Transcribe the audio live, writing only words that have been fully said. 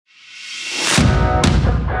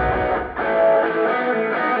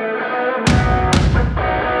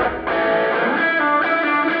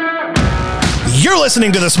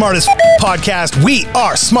listening to the Smartest Podcast. We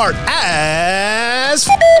are smart as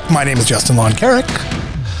My name is Justin Lon Carrick,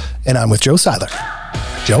 and I'm with Joe Seiler.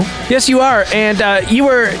 Joe? Yes, you are, and you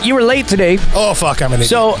were late today. Oh, fuck, I'm an idiot.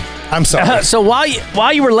 So I'm sorry. So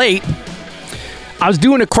while you were late, I was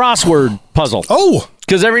doing a crossword puzzle. Oh.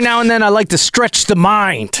 Because every now and then I like to stretch the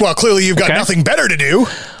mind. Well, clearly you've got nothing better to do.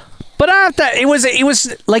 But I thought it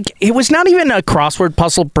was not even a crossword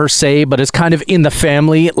puzzle per se, but it's kind of in the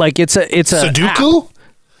family. Like it's a Sudoku? App.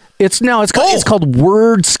 It's called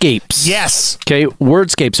Wordscapes. Yes. Okay,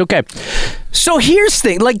 Wordscapes. Okay. So here's the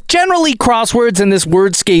thing. Like generally crosswords in this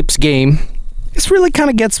Wordscapes game, this really kind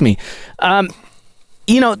of gets me.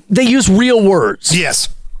 They use real words. Yes.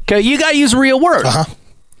 Okay, you got to use real words. Uh-huh.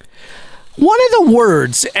 One of the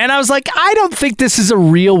words, and I was like, I don't think this is a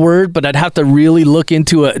real word, but I'd have to really look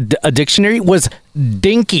into a dictionary, was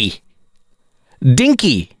dinky.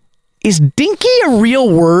 Dinky. Is dinky a real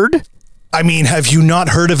word? I mean, have you not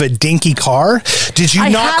heard of a dinky car? Did you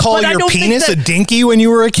not call your penis a dinky when you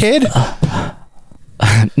were a kid?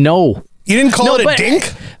 No. You didn't call it a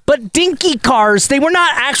dink? But dinky cars, they were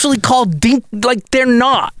not actually called dink. Like, they're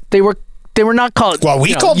not. They were not called... Well,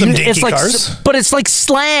 we called them dinky cars. But it's like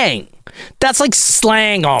slang. That's like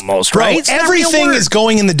slang almost, right? Bro, everything is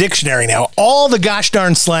going in the dictionary now. All the gosh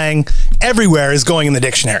darn slang everywhere is going in the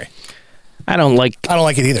dictionary. I don't like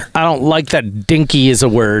it either. I don't like that dinky is a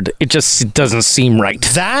word. It just doesn't seem right.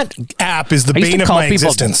 That app is the bane of my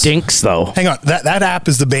existence. Dinks, though. Hang on. That app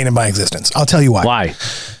is the bane of my existence. I'll tell you why. Why?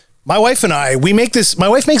 My wife and I, my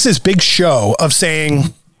wife makes this big show of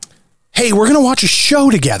saying, hey, we're going to watch a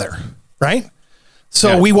show together, right?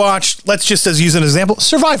 So we watched, let's just use an example,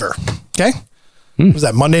 Survivor. Okay. Was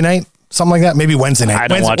that Monday night? Something like that? Maybe Wednesday night. I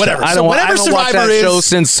don't watch whatever. That. I so don't, whatever I don't Survivor watch that is, show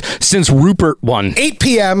since Rupert won. 8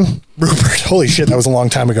 p.m. Rupert. Holy shit, that was a long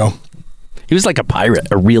time ago. He was like a pirate,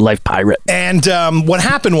 a real life pirate. And what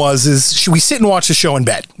happened was we sit and watch the show in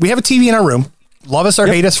bed. We have a TV in our room. Love us or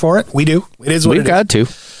hate us for it. We do. It is what it is. We've got to.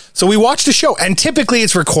 So we watch the show, and typically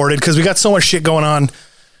it's recorded because we got so much shit going on.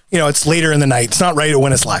 It's later in the night. It's not right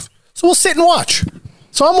when it's live. So we'll sit and watch.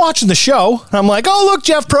 So I'm watching the show, and I'm like, oh, look,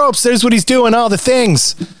 Jeff Probst, there's what he's doing, all the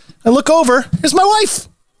things. I look over, here's my wife.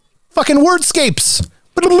 Fucking Wordscapes.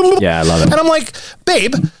 Yeah, I love it. And I'm like,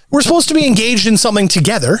 babe, we're supposed to be engaged in something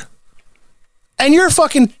together, and you're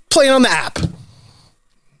fucking playing on the app.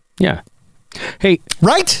 Yeah. Hey.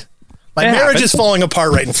 Right? My marriage is falling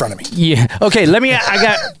apart right in front of me. Yeah. Okay,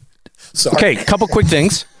 Sorry. Okay, couple quick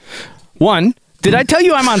things. One, did I tell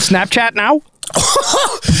you I'm on Snapchat now?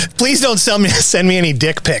 Please don't send me any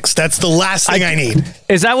dick pics. That's the last thing I need.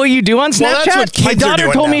 Is that what you do on Snapchat? Well, that's what kids My daughter are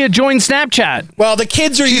doing told now. me to join Snapchat. Well, the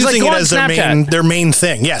kids are using it as their main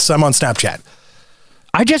thing. Yes, I'm on Snapchat.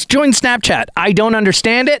 I just joined Snapchat. I don't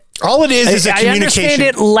understand it. All it is a communication. I understand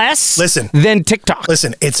it less than TikTok.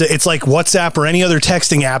 Listen, it's like WhatsApp or any other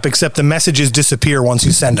texting app, except the messages disappear once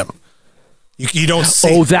you send them. You don't see.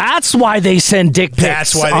 Oh, that's why they send dick pics.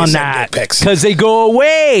 That's why they send dick pics. Because they go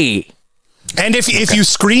away. And if you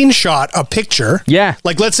screenshot a picture,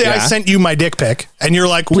 like let's say I sent you my dick pic, and you're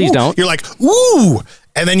like, please don't. You're like, ooh,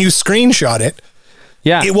 and then you screenshot it.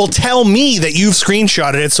 Yeah, it will tell me that you've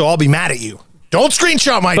screenshotted it, so I'll be mad at you. Don't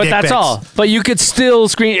screenshot my dick pics. But that's all. But you could still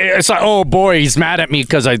it's like, oh boy, he's mad at me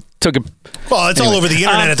because I took a... Well, it's all over the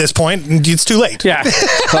internet at this point, and it's too late. Yeah,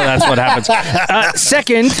 well, that's what happens.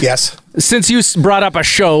 Second, yes, since you brought up a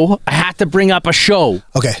show, I had to bring up a show.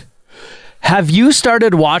 Okay. Have you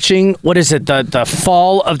started watching, what is it, the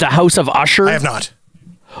Fall of the House of Usher? I have not.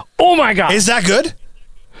 Oh my God. Is that good?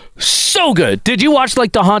 So good. Did you watch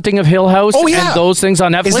like The Haunting of Hill House? Oh, yeah. And those things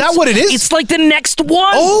on Netflix? Is that what it is? It's like the next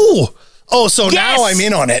one. Oh, so now I'm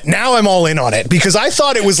in on it. Now I'm all in on it because I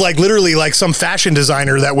thought it was like literally like some fashion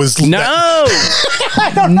designer that was... No.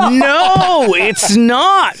 No, it's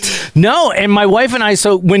not. No, and my wife and I,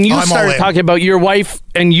 so when you started talking about your wife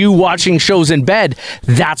and you watching shows in bed,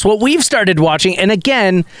 that's what we've started watching. And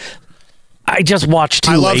again, I just watched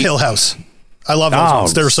too late. I love Hill House. I love those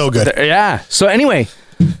ones. They're so good. Yeah. So anyway...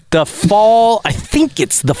 I think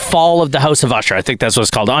it's The Fall of the House of Usher. I think that's what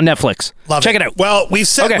it's called on Netflix. Check it out. Well, we've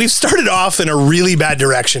started off in a really bad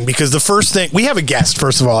direction because the first thing, we have a guest,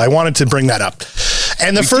 first of all. I wanted to bring that up.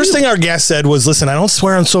 And the first thing our guest said was, listen, I don't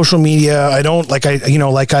swear on social media. I don't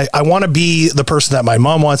I want to be the person that my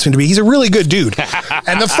mom wants me to be. He's a really good dude.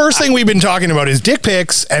 And the first thing we've been talking about is dick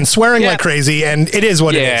pics and swearing like crazy. And it is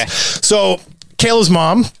what it is. So Caleb's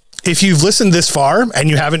mom, if you've listened this far and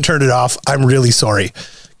you haven't turned it off, I'm really sorry.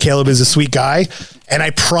 Caleb is a sweet guy, And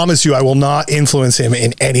I promise you, I will not influence him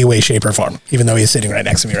in any way, shape, or form, even though he's sitting right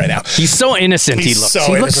next to me right now. He's so innocent. He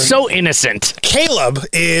looks so innocent. Caleb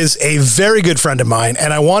is a very good friend of mine,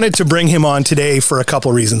 and I wanted to bring him on today for a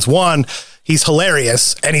couple reasons. One, he's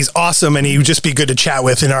hilarious, and he's awesome, and he would just be good to chat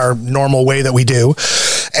with in our normal way that we do.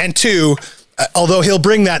 And two, although he'll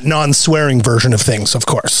bring that non-swearing version of things, of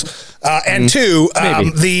course. And two,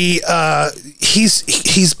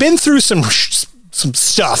 he's been through some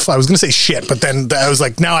stuff. I was going to say shit, but then I was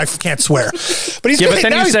like, now I can't swear. But he's but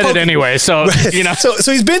then you said it anyway. So, you know.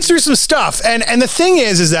 So he's been through some stuff. And the thing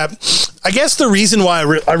is that I guess the reason why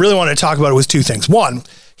I really wanted to talk about it was two things. One,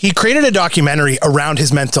 he created a documentary around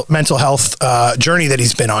his mental health journey that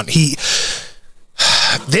he's been on.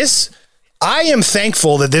 I am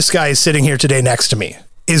thankful that this guy is sitting here today next to me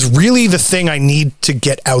is really the thing I need to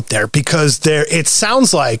get out there, because it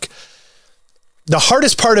sounds like the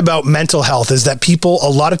hardest part about mental health is that people, a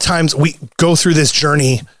lot of times we go through this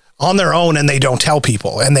journey on their own and they don't tell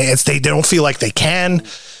people, and they don't feel like they can,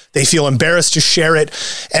 they feel embarrassed to share it.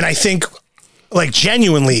 And I think, like,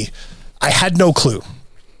 genuinely, I had no clue,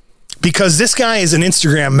 because this guy is an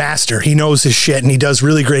Instagram master. He knows his shit and he does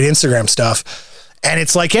really great Instagram stuff. And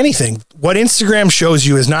it's like anything, what Instagram shows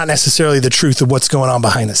you is not necessarily the truth of what's going on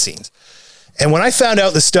behind the scenes. And when I found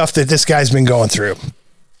out the stuff that this guy's been going through,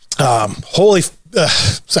 so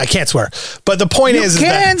I can't swear, but the point is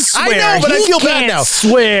that swear. I know, but I feel bad now.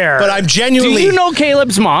 Swear, but I'm genuinely. Do you know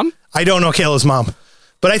Caleb's mom? I don't know Caleb's mom,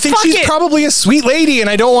 but I think she's probably a sweet lady, and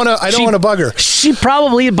I don't want to bug her. She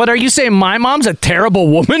probably. But are you saying my mom's a terrible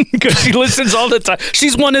woman because she listens all the time?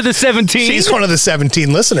 She's one of the 17. She's one of the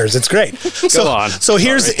 17 listeners. It's great. Go on.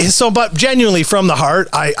 But genuinely from the heart,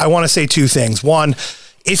 I want to say two things. One,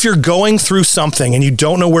 if you're going through something and you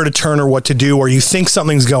don't know where to turn or what to do, or you think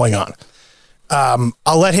something's going on,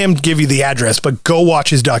 I'll let him give you the address, but go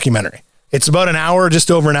watch his documentary. It's about an hour, just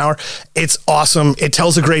over an hour. It's awesome. It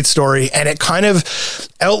tells a great story, and it kind of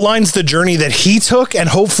outlines the journey that he took, and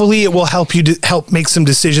hopefully it will help you to help make some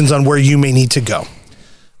decisions on where you may need to go.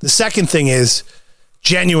 The second thing is,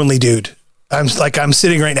 genuinely, dude, I'm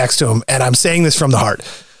sitting right next to him, and I'm saying this from the heart.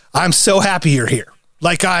 I'm so happy you're here.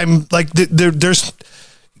 There's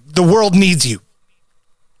the world needs you.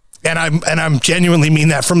 And I'm genuinely mean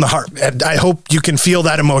that from the heart. And I hope you can feel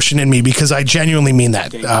that emotion in me, because I genuinely mean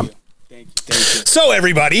that. Thank you. So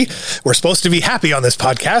everybody, we're supposed to be happy on this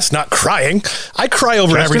podcast, not crying. I cry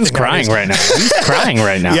over everything. Justin's crying right now. He's crying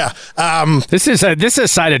right now. Yeah. This is a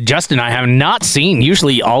side of Justin I have not seen.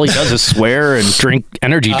 Usually all he does is swear and drink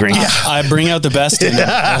energy drinks. I bring out the best in him.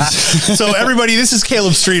 So everybody, this is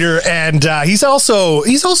Caleb Streeter, and he's also.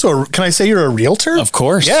 Can I say you're a realtor? Of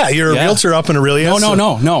course. Yeah, you're a realtor up in Orillia.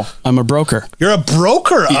 No. I'm a broker. You're a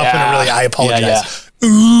broker up in Orillia. I apologize. Yeah.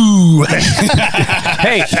 Ooh.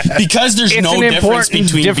 Hey, because there's no difference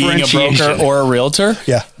between being a broker or a realtor.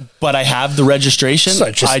 Yeah. But I have the registration.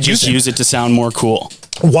 So I just use it to sound more cool.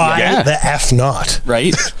 Why the F not?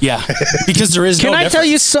 Right? Yeah. Because there is no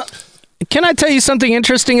difference. Can I tell you something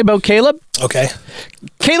interesting about Caleb? Okay.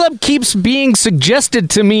 Caleb keeps being suggested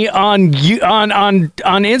to me on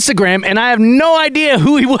Instagram, and I have no idea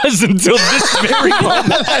who he was until this very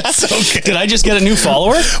moment. That's okay. Did I just get a new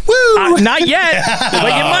follower? Woo! Not yet.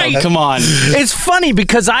 But you might. Come on. It's funny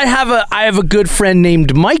because I have a good friend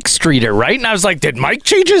named Mike Streeter, right? And I was like, did Mike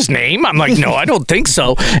change his name? I'm like, no, I don't think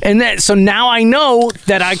so. And so now I know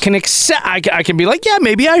that I can accept. I can be like, yeah,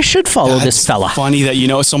 maybe I should follow this fella. Funny that you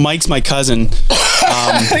know. So Mike's my cousin.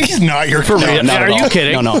 He's not your for real. Are you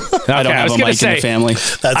kidding? No. Okay, I don't have a Mike in the family.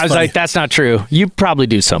 I was like, that's not true. You probably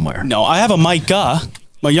do somewhere. No, I have a Micah.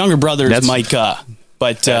 My younger brother is Micah.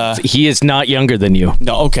 But he is not younger than you.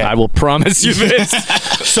 No, okay. I will promise you this.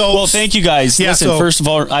 Well, thank you guys. Yeah, listen, first of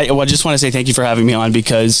all, I just want to say thank you for having me on,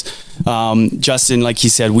 because Justin, like he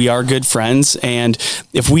said, we are good friends. And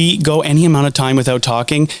if we go any amount of time without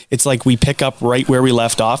talking, it's like we pick up right where we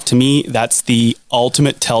left off. To me, that's the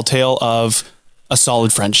ultimate telltale of a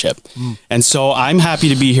solid friendship. And so I'm happy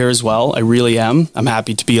to be here as well. I really am. I'm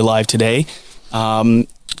happy to be alive today.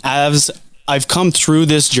 As I've come through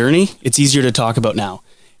this journey, it's easier to talk about now.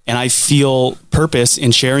 And I feel purpose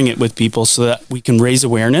in sharing it with people so that we can raise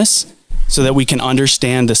awareness, so that we can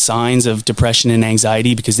understand the signs of depression and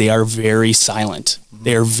anxiety, because they are very silent.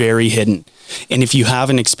 They are very hidden. And if you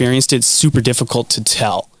haven't experienced it, it's super difficult to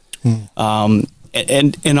tell. And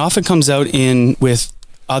often comes out with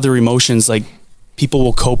other emotions, like people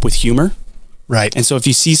will cope with humor. Right. And so if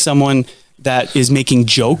you see someone that is making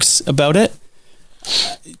jokes about it,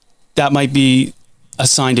 that might be a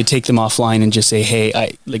sign to take them offline and just say,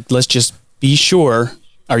 hey, let's just be sure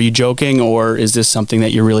are you joking, or is this something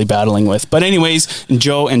that you're really battling with? But anyways,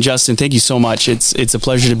 Joe and Justin, thank you so much. It's a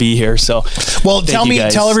pleasure to be here. So, well,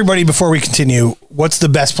 tell everybody before we continue, what's the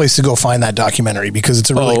best place to go find that documentary, because it's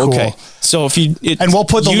a really cool. So and we'll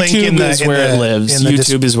put the link in the is where it lives.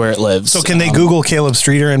 YouTube is where it lives. So can they Google Caleb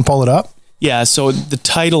Streeter and pull it up? Yeah. So the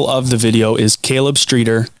title of the video is Caleb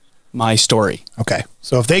Streeter, My Story. Okay.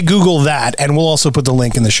 So if they Google that, and we'll also put the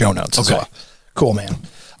link in the show notes as well. Cool, man.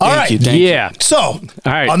 Thank you. So, all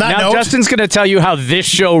right. On that note, Justin's going to tell you how this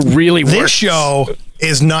show really works. This show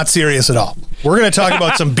is not serious at all. We're going to talk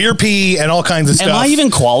about some beer pee and all kinds of stuff. Am I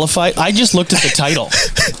even qualified? I just looked at the title.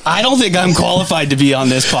 I don't think I'm qualified to be on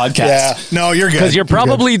this podcast. Yeah. No, you're good. Because you're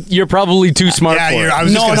probably too smart for it.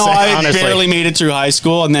 I barely made it through high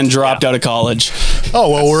school and then dropped out of college.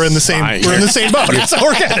 Oh, well, we're in the same boat. So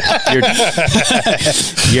we're good.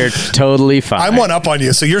 You're totally fine. I'm one up on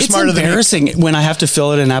you, so you're smarter than me. It's embarrassing when I have to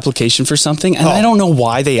fill out an application for something, and I don't know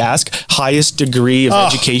why they ask highest degree of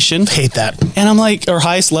education. Hate that. And I'm like, or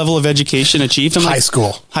highest level of education achieved. I'm high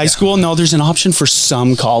school. High school? No, there's an option for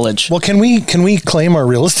some college. Well, can we claim our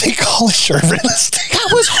real estate college or real estate? That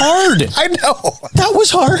was hard. I know. That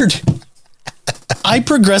was hard. I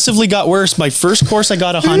progressively got worse. My first course, I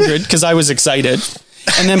got 100 because I was excited.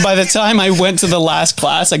 And then by the time I went to the last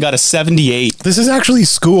class, I got a 78. This is actually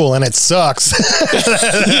school and it sucks.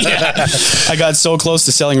 Yeah. I got so close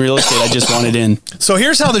to selling real estate, I just wanted in. So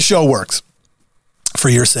here's how the show works. For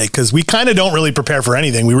your sake, because we kind of don't really prepare for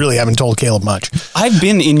anything. We really haven't told Caleb much. I've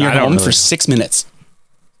been in your home for 6 minutes.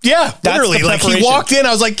 Yeah, literally. Like he walked in,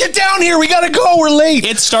 I was like, "Get down here, we gotta go, we're late."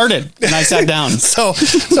 It started, and I sat down. So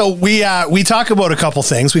we talk about a couple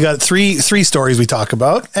things. We got three stories we talk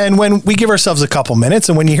about, and when we give ourselves a couple minutes,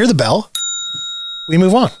 and when you hear the bell, we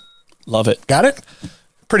move on. Love it. Got it?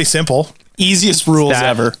 Pretty simple. Easiest rules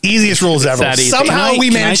ever. Easiest rules ever. Somehow we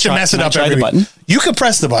managed to mess it up every week. You could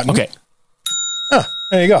press the button. Okay. Huh,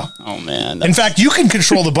 there you go. Oh, man. In fact, you can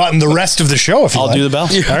control the button the rest of the show if you like. I'll do the bell.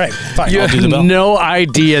 All right, fine. I'll do the bell. No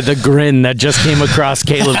idea the grin that just came across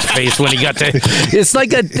Caleb's face when he got to... It's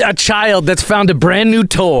like a child that's found a brand new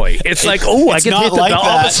toy. It's like, I can hit the bell.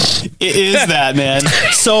 That. It is that, man.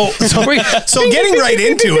 So getting right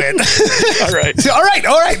into it. All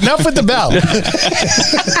right. Enough with the bell.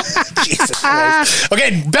 Jesus Christ.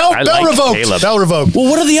 Okay, bell revoked. Caleb. Bell revoked.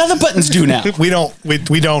 Well, what do the other buttons do now? We don't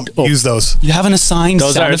use those. You haven't assigned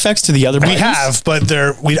sound effects to the other buttons? We have, but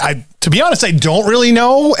to be honest, I don't really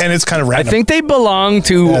know, and it's kind of random. I think they belong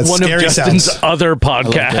to one of Justin's other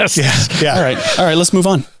podcasts. Yeah. All right, let's move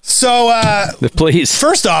on. So, please.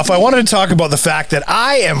 First off, I wanted to talk about the fact that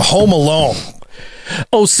I am home alone.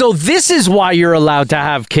 Oh, so this is why you're allowed to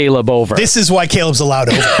have Caleb over. This is why Caleb's allowed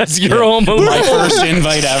over. That's your home alone. My first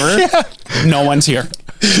invite ever. Yeah. No one's here.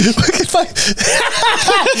 Caleb,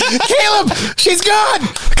 she's gone.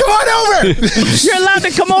 Come on over. You're allowed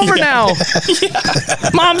to come over now.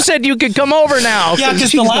 Mom said you could come over now. Yeah,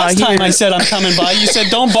 because the last time I said I'm coming by, you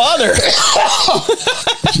said don't bother.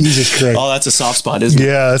 Jesus Christ. Oh, that's a soft spot, isn't it?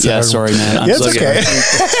 Yeah, that's sorry, man. It's okay.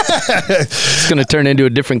 It's going to turn into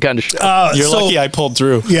a different kind of show. You're lucky I pulled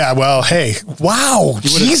through. Yeah, well, hey. Wow.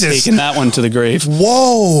 You would have taken that one to the grave.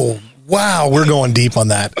 Whoa. Wow, we're going deep on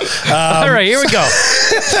that. All right, here we go.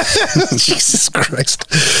 Jesus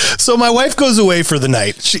Christ. So my wife goes away for the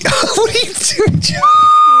night. What are you doing, Joe?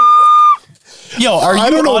 Yo, I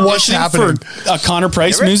don't know what's happening for a Connor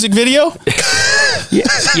Price music video?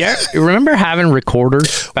 Yeah. Remember having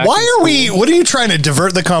recorders? What are you trying to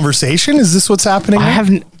divert the conversation? Is this what's happening?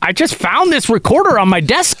 I just found this recorder on my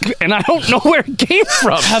desk and I don't know where it came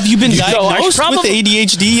from. Have you been diagnosed with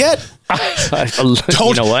ADHD yet?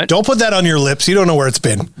 You know what? Don't put that on your lips. You don't know where it's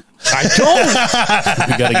been. I don't.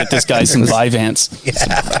 We got to get this guy some Vyvanse. Yeah.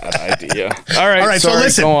 Bad idea. All right. So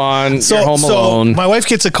listen. Go on. You're home alone. My wife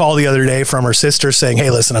gets a call the other day from her sister saying,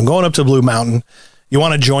 "Hey, listen, I'm going up to Blue Mountain. You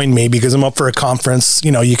want to join me because I'm up for a conference.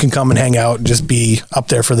 You know, you can come and hang out and just be up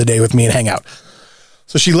there for the day with me and hang out."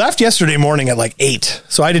 So she left yesterday morning at like 8.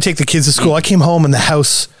 So I had to take the kids to school. I came home and the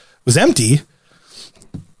house was empty.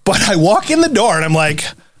 But I walk in the door and I'm like,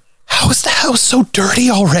 how is the house so dirty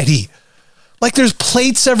already? Like there's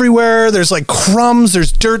plates everywhere. There's like crumbs.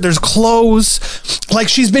 There's dirt. There's clothes. Like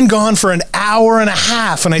she's been gone for an hour and a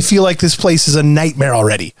half. And I feel like this place is a nightmare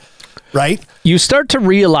already. Right? You start to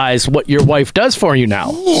realize what your wife does for you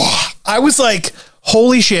now. I was like,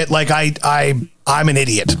 holy shit. Like I'm an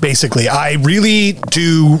idiot, basically. I really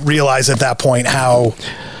do realize at that point how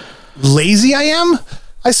lazy I am,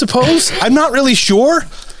 I suppose. I'm not really sure.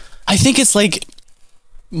 I think it's like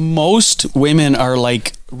most women are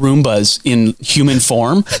like Roombas in human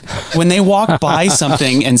form. When they walk by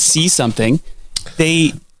something and see something,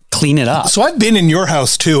 they clean it up. So I've been in your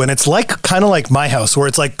house too, and it's like kind of like my house, where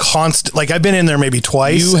it's like constant. Like I've been in there maybe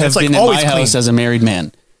twice. You have it's been like in my clean. house as a married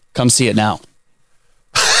man. Come see it now.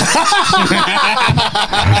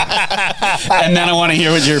 And then I want to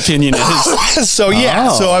hear what your opinion is. So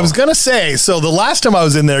I was gonna say. So the last time I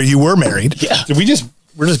was in there, you were married. Yeah.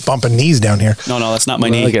 We're just bumping knees down here. No, that's not my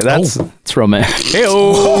knee. Okay, that's romantic.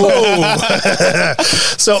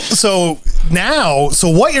 So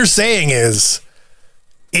what you're saying is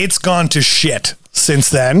it's gone to shit since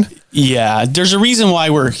then. Yeah, there's a reason why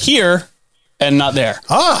we're here and not there.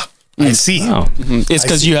 I see. Oh. It's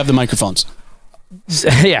because you have the microphones.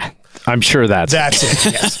 Yeah, I'm sure that's it.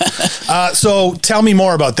 Yes. So tell me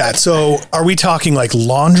more about that. So are we talking like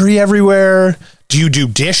laundry everywhere? Do you do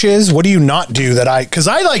dishes? What do you not do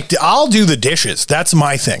I'll do the dishes. That's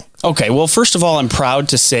my thing. Okay. Well, first of all, I'm proud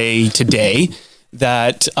to say today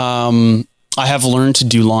that I have learned to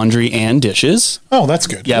do laundry and dishes. Oh, that's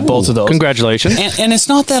good. Yeah, both of those. Congratulations. And it's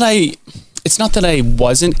not that I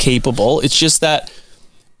wasn't capable. It's just that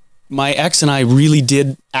my ex and I really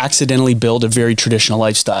did accidentally build a very traditional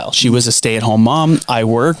lifestyle. She was a stay-at-home mom. I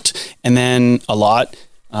worked, and then a lot.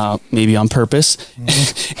 Maybe on purpose.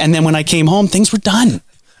 And then when I came home, things were done.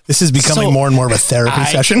 This is becoming more and more of a therapy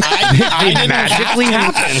session. It magically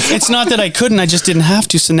happened. It's not that I couldn't, I just didn't have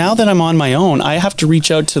to. So now that I'm on my own, I have to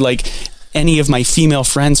reach out to like any of my female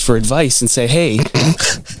friends for advice and say, hey,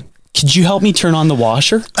 could you help me turn on the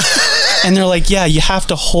washer? And they're like, yeah, you have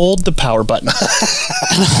to hold the power button.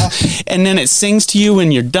 And then it sings to you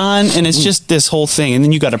when you're done. And it's just this whole thing. And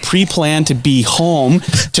then you got to pre-plan to be home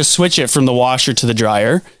to switch it from the washer to the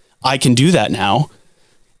dryer. I can do that now.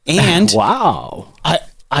 And wow.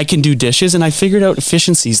 I can do dishes, and I figured out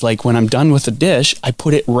efficiencies. Like when I'm done with a dish, I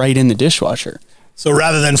put it right in the dishwasher. So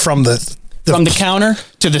rather than from the counter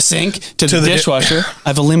to the sink to the dishwasher,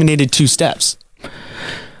 I've eliminated 2 steps.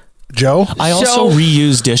 Joe? I also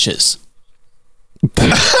reuse dishes.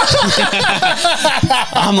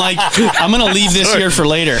 I'm like, I'm gonna leave this here for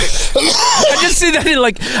later. I just see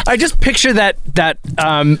that I just picture that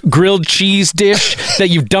grilled cheese dish that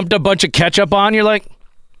you've dumped a bunch of ketchup on. You're like,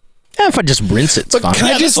 if I just rinse it, it's fine. Can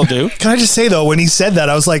I just say though, when he said that,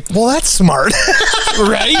 I was like, well, that's smart.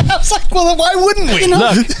 Right? I was like, well, why wouldn't we?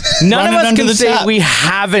 Look, none of us can say tap. we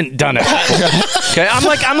haven't done it. Okay, I'm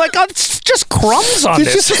like, oh, it's just crumbs on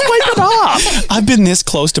this. Just wipe it off. I've been this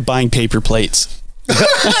close to buying paper plates.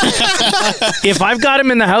 If I've got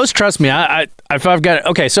him in the house, trust me, if I've got it.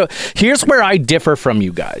 Okay, so here's where I differ from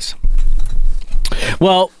you guys.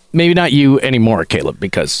 Well, maybe not you anymore, Caleb,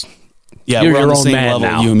 because you're your on the own same man level,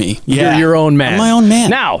 now. you and me. Yeah. You're your own man. I'm my own man.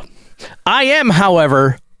 Now, I am,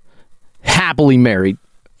 however, happily married.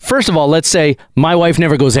 First of all, let's say my wife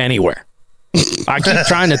never goes anywhere. I keep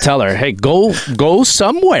trying to tell her, hey, go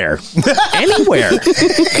somewhere, anywhere.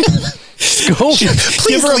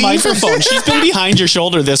 Give her a microphone. She's been behind your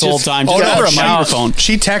shoulder this whole time. Give her a microphone.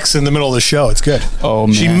 She texts in the middle of the show. It's good. Oh,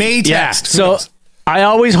 man. She may text. Yeah. So I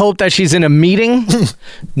always hope that she's in a meeting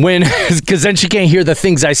because then she can't hear the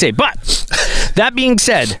things I say. But that being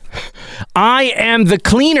said, I am the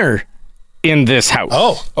cleaner in this house.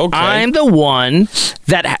 Oh, okay. I'm the one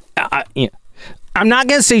that I'm not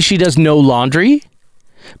going to say she does no laundry.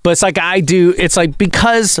 But it's like I do. It's like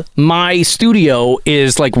because my studio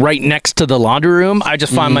is like right next to the laundry room, I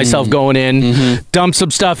just find myself going in, dump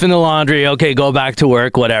some stuff in the laundry. Okay, go back to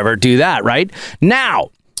work, whatever. Do that, right?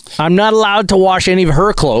 Now, I'm not allowed to wash any of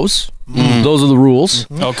her clothes. Those are the rules.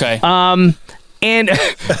 Okay. And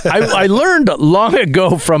I learned long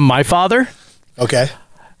ago from my father. Okay.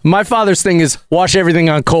 My father's thing is wash everything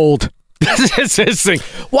on cold. That's his thing.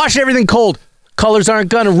 Wash everything cold. Colors aren't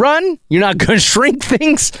going to run. You're not going to shrink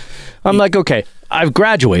things. I'm like, okay, I've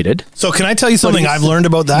graduated. So can I tell you something I've learned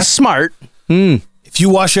about that? Smart. If you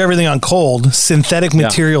wash everything on cold, synthetic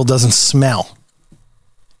material doesn't smell.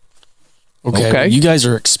 Okay. Well, you guys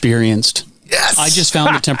are experienced. Yes. I just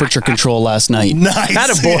found the temperature control last night. Nice.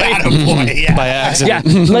 Attaboy. Yeah. By accident.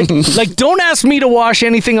 Yeah. Like, don't ask me to wash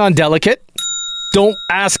anything on delicate. Don't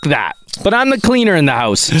ask that. But I'm the cleaner in the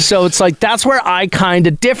house. So it's like, that's where I kind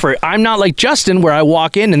of differ. I'm not like Justin, where I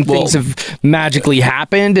walk in and things have magically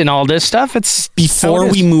happened and all this stuff. It's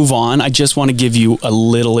before we move on, I just want to give you a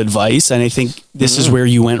little advice. And I think this is where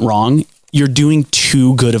you went wrong. You're doing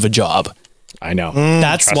too good of a job. I know.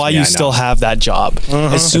 That's why you still have that job.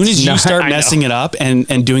 As soon as you start messing it up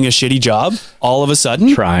and doing a shitty job, all of a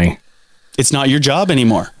sudden, it's not your job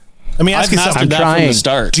anymore. Let me ask you something. I've mastered that from the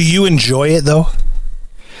start. Do you enjoy it though?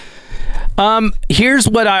 Here's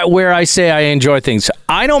where I say I enjoy things.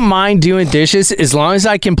 I don't mind doing dishes as long as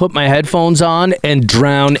I can put my headphones on and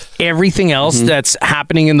drown everything else that's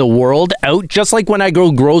happening in the world out. Just like when I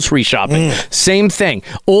go grocery shopping. Same thing.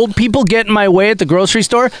 Old people get in my way at the grocery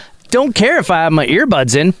store. Don't care if I have my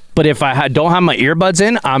earbuds in, but if I don't have my earbuds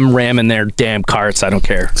in, I'm ramming their damn carts. I don't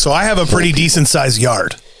care. So I have a pretty decent sized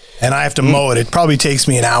yard, and I have to mow it. It probably takes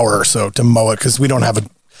me an hour or so to mow it because we don't have a.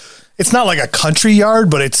 It's not like a country yard,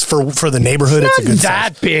 but it's for the neighborhood. It's a good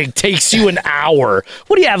that size. big. Takes you an hour.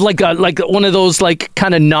 What do you have? Like one of those like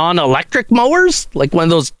kind of non-electric mowers, like one of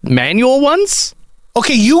those manual ones.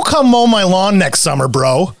 Okay, you come mow my lawn next summer,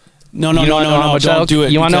 bro. No, don't do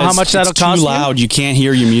it. You want to know how much that'll cost? It's too loud. You can't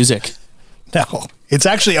hear your music. No, it's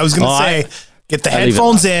actually. I was going to say, get the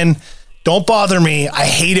headphones in. Don't bother me. I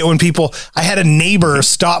hate it when people. I had a neighbor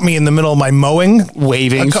stop me in the middle of my mowing,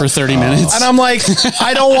 waving for 30 minutes, and I'm like,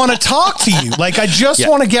 I don't want to talk to you. Like, I just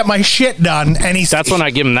want to get my shit done. And that's when I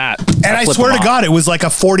give him that. And I swear to God, it was like a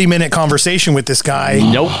 40-minute conversation with this guy.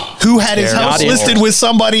 Nope. Who had his house listed with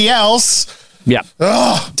somebody else. Yeah.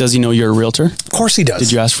 Ugh. Does he know you're a realtor? Of course he does.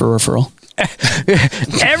 Did you ask for a referral?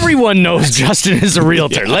 Everyone knows Justin is a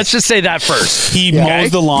realtor. Let's just say that first. He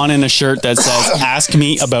mows the lawn in a shirt that says, ask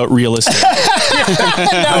me about real estate.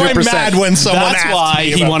 Now I'm mad when someone That's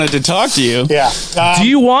why he wanted to talk to you. Yeah. Do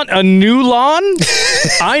you want a new lawn?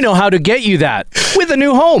 I know how to get you that with a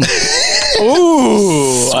new home.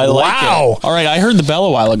 Ooh, I like it. All right, I heard the bell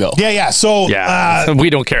a while ago. Yeah. So we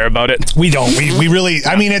don't care about it. We don't. We really.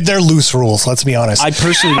 I mean, they're loose rules. Let's be honest. I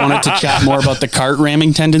personally wanted to chat more about the cart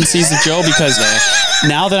ramming tendencies of Joe because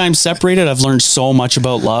now that I'm separated, I've learned so much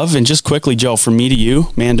about love. And just quickly, Joe, from me to you,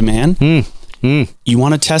 man to man, you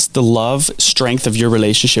want to test the love strength of your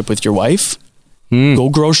relationship with your wife? Go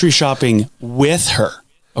grocery shopping with her.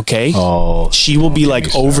 Okay. Oh, she will be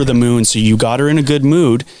like over the moon. So you got her in a good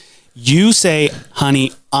mood. You say,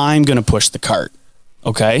 honey, I'm going to push the cart.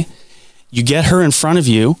 Okay. You get her in front of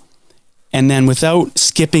you. And then without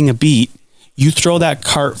skipping a beat, you throw that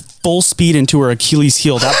cart full speed into her Achilles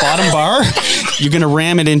heel. That bottom bar, you're going to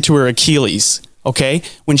ram it into her Achilles. Okay.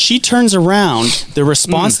 When she turns around, the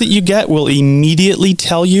response that you get will immediately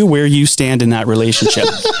tell you where you stand in that relationship.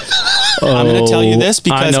 I'm going to tell you this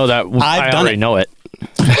because I know that. I already know it.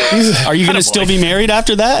 Are you going to still be married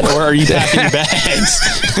after that, or are you packing your bags?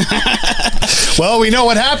 Well, we know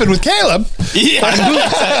what happened with Caleb. Yeah.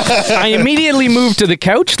 I immediately moved to the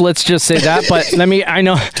couch. Let's just say that. But I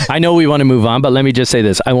know we want to move on, but let me just say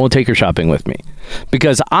this. I won't take her shopping with me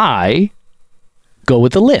because I go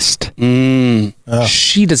with the list.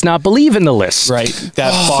 She does not believe in the list. Right.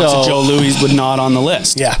 That box of Joe Louis would not on the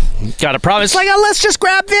list. Yeah. Got a problem. It's like, let's just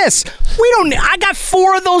grab this. I got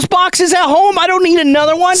 4 of those boxes at home. I don't need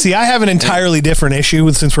another one. See, I have an entirely different issue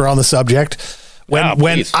since we're on the subject. When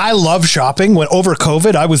I love shopping, when over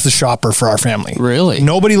COVID, I was the shopper for our family. Really?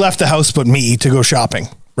 Nobody left the house but me to go shopping.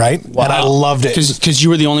 Right? Wow. And I loved it. Because you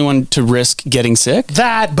were the only one to risk getting sick?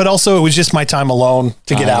 That, but also it was just my time alone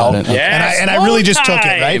to get out. Yes, and I really just took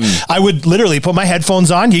it, right? I would literally put my headphones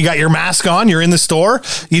on. You got your mask on. You're in the store.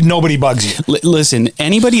 Nobody bugs you. Listen,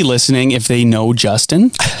 anybody listening, if they know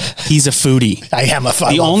Justin, he's a foodie. I am a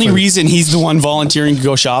foodie. The only reason he's the one volunteering to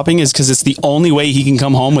go shopping is because it's the only way he can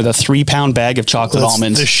come home with a 3-pound bag of chocolate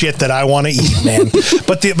almonds. The shit that I want to eat, man.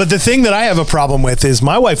 But the thing that I have a problem with is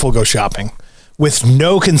my wife will go shopping with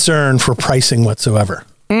no concern for pricing whatsoever.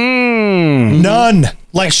 None.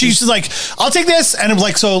 Like, she's just like, I'll take this. And I'm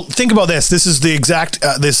like, so think about this. This is the exact,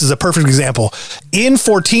 this is a perfect example. In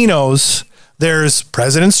Fortino's, there's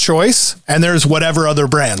President's Choice and there's whatever other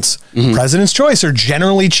brands. President's Choice are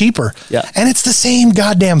generally cheaper. Yeah. And it's the same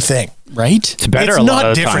goddamn thing. Right? It's better. It's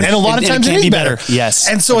not different. And a lot of times it is better. Yes.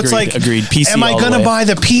 And so it's like, agreed. PC am I going to buy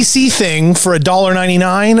the PC thing for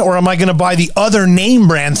 $1.99 or am I going to buy the other name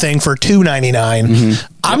brand thing for $2.99?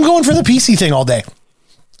 I'm going for the PC thing all day.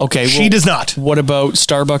 Okay. She does not. What about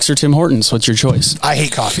Starbucks or Tim Hortons? What's your choice? I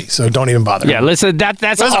hate coffee, so don't even bother. Yeah, listen,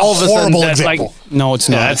 that's all of a horrible sudden. example. Like, no, it's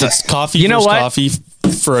not. It's coffee. You know what? Coffee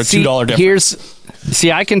for a $2 difference.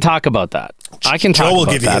 I can talk about that. I can talk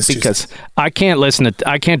about that because I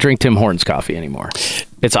can't drink Tim Hortons coffee anymore.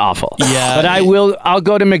 It's awful. Yeah. But I'll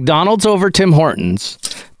go to McDonald's over Tim Hortons.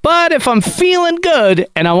 But if I'm feeling good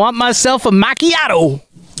and I want myself a macchiato.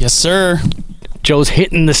 Yes, sir. Joe's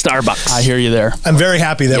hitting the Starbucks. I hear you there. I'm very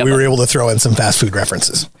happy that we were able to throw in some fast food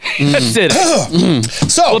references. That's it.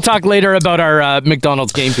 So we'll talk later about our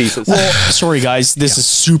McDonald's game pieces. Well, sorry guys, this is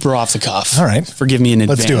super off the cuff. All right. Forgive me in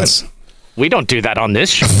advance. Let's do it. We don't do that on this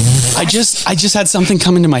show. I just had something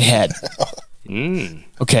come into my head.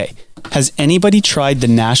 Okay. Has anybody tried the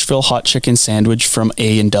Nashville hot chicken sandwich from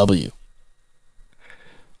A&W?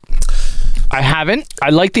 I haven't. I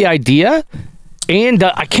like the idea. And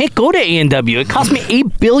I can't go to A&W. It cost me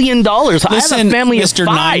 $8 billion. Listen, I have a family Mr. of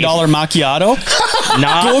 $5. $9 macchiato.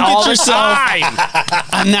 Not Go all get the yourself time.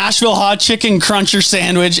 a Nashville hot chicken cruncher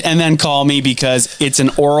sandwich and then call me because it's an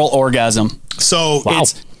oral orgasm. So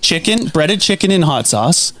It's breaded chicken in hot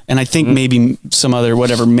sauce, and I think maybe some other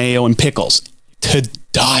mayo and pickles to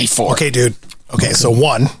die for. okay, dude. Okay, so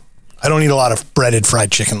one, I don't eat a lot of breaded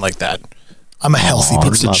fried chicken like that. I'm a healthy It's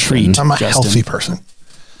person. a treat. I'm a Justin. healthy person.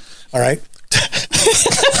 All right.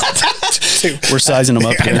 Two. We're sizing him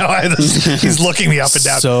up I here. know. He's looking me up and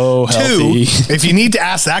down. So healthy. Two, if you need to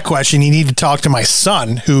ask that question, you need to talk to my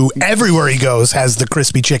son, who everywhere he goes has the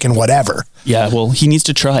crispy chicken, whatever. Yeah, well, he needs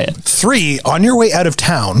to try it. Three, on your way out of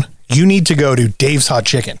town, you need to go to Dave's Hot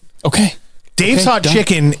Chicken. Okay. Dave's Hot done.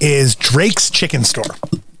 Chicken is Drake's chicken store.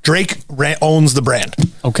 Drake owns the brand.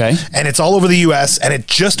 Okay. And it's all over the U.S. and it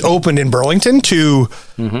just opened in Burlington to,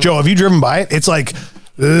 Joe, have you driven by it? It's like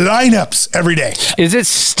lineups every day. Is it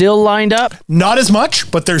still lined up? Not as much,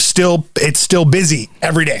 but it's still busy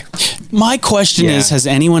every day. My question is, has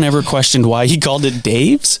anyone ever questioned why he called it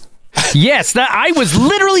Dave's? Yes, I was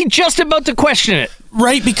literally just about to question it.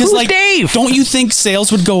 Right, because Who's Dave? don't you think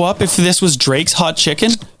sales would go up if this was Drake's hot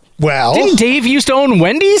chicken? Well, Didn't Dave used to own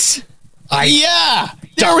Wendy's? Yeah.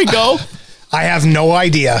 There we go. I have no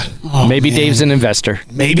idea. Maybe Dave's an investor.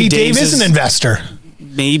 Maybe Dave Dave's is an investor.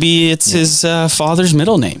 Maybe it's his father's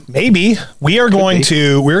middle name. Maybe we're going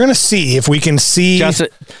to see if we can see Just,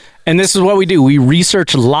 and this is what we do. We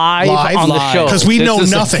research live on the show. because we This know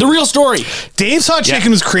is nothing. The real story. Dave's Hot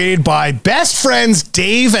Chicken was created by best friends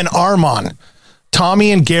Dave and Armand,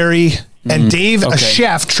 Tommy and Gary. And Dave, a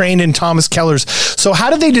chef trained in Thomas Keller's. So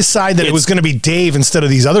how did they decide that it was going to be Dave instead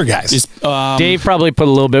of these other guys? Dave probably put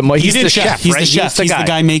a little bit more. He's did the chef, chef. He's right? the chef. He's the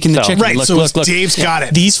guy making the chicken. Right, Look, so look, look. Dave's got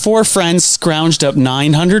it. These four friends scrounged up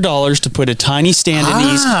 $900 to put a tiny stand in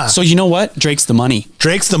these. So you know what? Drake's the money.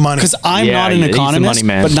 Drake's the money. Because I'm Yeah, not an he's the economist, money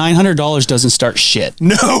man. but $900 doesn't start shit.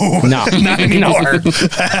 No, No. not anymore.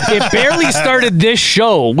 It barely started this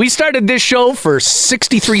show. We started this show for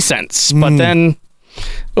 63 cents, but then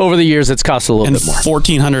over the years it's cost a little And bit more.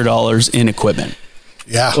 $1,400 in equipment.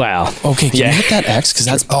 Yeah. Wow. Okay, can you hit that X? Because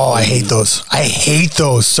that's I hate those. I hate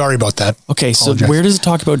those. Sorry about that. okay. So where does it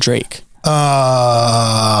talk about Drake?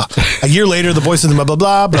 A year later, the voices blah blah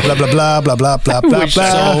blah blah blah blah blah blah blah blah Wish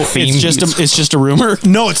blah. so. It's just a rumor.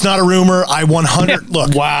 No, it's not a rumor. I 100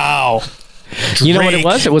 look. Wow. You know what it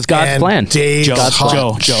was? It was God's and plan. Dave's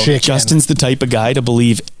Hot Chicken. Justin's the type of guy to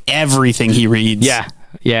believe everything he reads.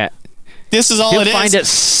 Yeah. This is all He'll it is. find it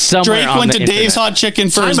somewhere Drake on went the to Dave's internet. Hot Chicken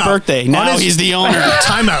for his Time out. birthday. On Now his- he's the owner.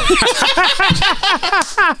 Time out.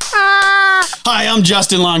 Hi, I'm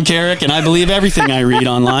Justin Lon Carrick, and I believe everything I read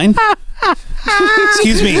online.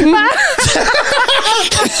 Excuse me.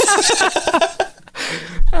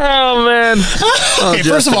 Oh, man. Okay,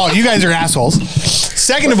 first of all, you guys are assholes.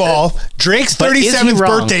 Second of all, Drake's But is he 37th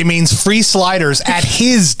wrong? birthday means free sliders at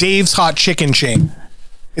his Dave's Hot Chicken chain.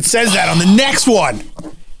 It says that on the next one.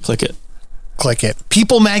 Click it. Click it.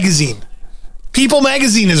 People Magazine. People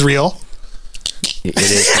Magazine is real. It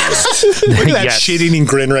is. Look at that Yes. shit-eating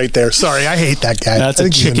grin right there. Sorry, I hate that guy. That's I a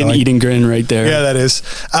think he's chicken annoying. eating grin right there. Yeah, that is.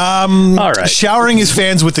 All right. Showering his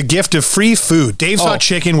fans with the gift of free food. Dave's Hot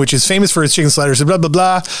Chicken, which is famous for its chicken sliders, blah, blah,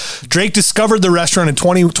 blah. Drake discovered the restaurant in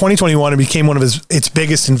 2021 and became one of its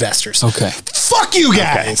biggest investors. Okay. Fuck you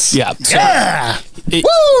guys. Yeah. Yeah.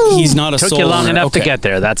 Woo! He's not a Took soul you long owner. enough to Okay. get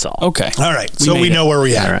there. That's all. Okay. All right. So we made know it. where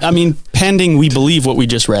we at. All right. I mean, pending we believe what we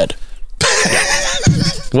just read.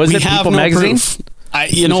 Was We it have People no Magazine? proof.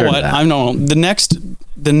 You know Sure what? that. I know the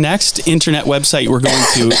next internet website we're going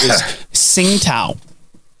to is Tsingtao.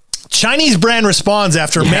 Chinese brand responds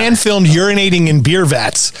after man filmed urinating in beer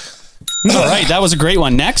vats. All right, that was a great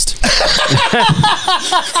one. Next.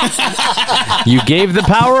 You gave the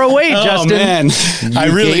power away, Oh Justin. man. I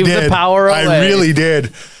really gave did. the power away. I really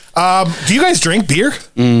did. Do you guys drink beer?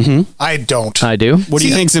 Mm-hmm. I don't. I do. What do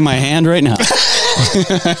you think's in my hand right now?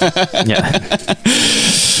 Yeah.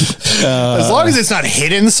 As long as it's not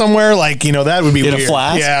hidden somewhere, like, that would be In weird. a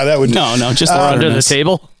flask? Yeah, that would. No, just Under the awareness.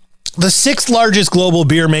 table. The sixth largest global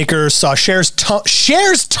beer maker saw shares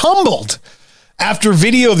tumbled after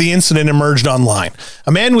video of the incident emerged online.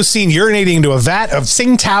 A man was seen urinating into a vat of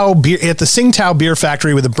Tsingtao beer at the Tsingtao beer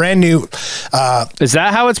factory with a brand new. Is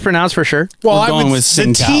that how it's pronounced for sure? Well, We're going with the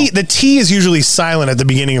T. Tsingtao. The T is usually silent at the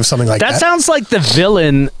beginning of something like that. That sounds like the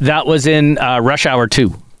villain that was in Rush Hour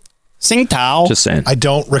 2. Tsingtao. Just saying. I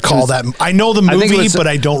don't recall that. I know the movie, but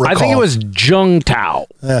I don't recall. I think it was Jung Tao.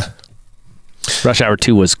 Yeah. Rush Hour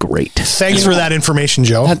 2 was great. Thanks for that information,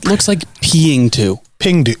 Joe. That looks like peeing too.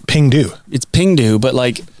 Pingdu. It's Pingdu, but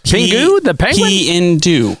like Pingu, the penguin?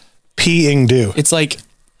 P-in-du. Pingdu. It's like,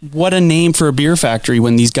 what a name for a beer factory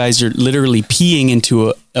when these guys are literally peeing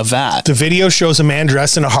into a vat. The video shows a man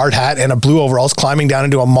dressed in a hard hat and a blue overalls climbing down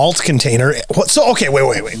into a malt container. Okay,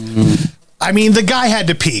 wait. I mean, the guy had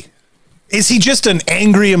to pee. Is he just an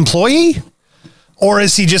angry employee? Or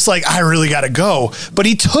is he just like, I really got to go? But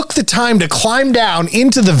he took the time to climb down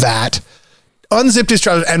into the vat, unzipped his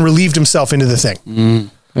trousers, and relieved himself into the thing.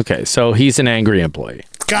 Okay, so he's an angry employee.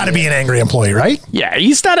 Got to be an angry employee, right? Yeah,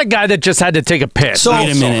 he's not a guy that just had to take a piss. So,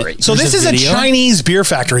 wait a minute. So this is a Chinese beer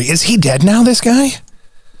factory. Is he dead now, this guy?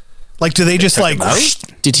 Like, do they just like,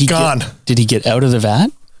 Did he get out of the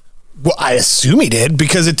vat? Well, I assume he did,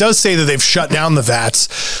 because it does say that they've shut down the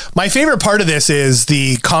vats. My favorite part of this is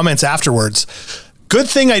the comments afterwards. Good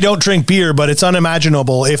thing I don't drink beer, but it's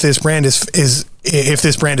unimaginable if this brand is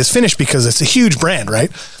finished, because it's a huge brand, right?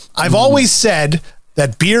 I've always said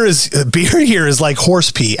that beer here is like horse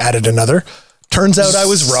pee, added another. Turns out I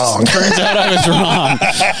was wrong.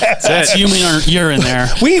 That's human urine there.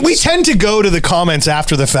 We tend to go to the comments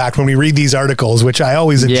after the fact when we read these articles, which I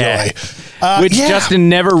always enjoy. Yeah. Justin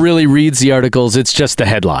never really reads the articles. It's just the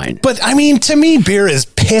headline. But I mean, to me, beer is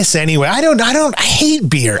piss anyway. I hate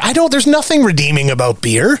beer. There's nothing redeeming about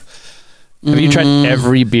beer. Have you tried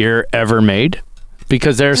every beer ever made?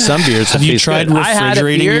 Because there are some beers that Have you tried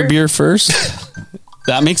refrigerating your beer first?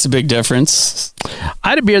 That makes a big difference. I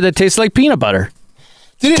had a beer that tastes like peanut butter.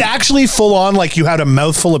 Did it actually full on like you had a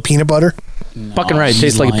mouthful of peanut butter? No, fucking right. It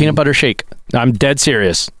tastes like a peanut butter shake. I'm dead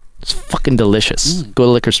serious. It's fucking delicious. Go to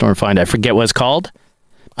the liquor store and find it. I forget what it's called.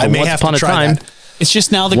 I may have to try that. It's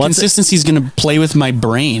just now the consistency is going to play with my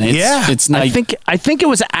brain. It's not. I think it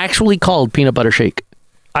was actually called peanut butter shake.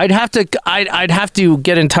 I'd have to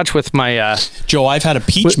get in touch with my Joe. I've had a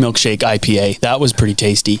peach milkshake IPA. That was pretty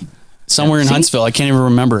tasty. Somewhere in Huntsville, I can't even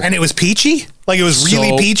remember. And it was peachy? Like it was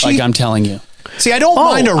really peachy? Like I'm telling you. See, I don't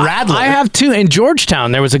mind a Radler. I have two in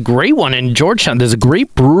Georgetown. There was a great one in Georgetown. There's a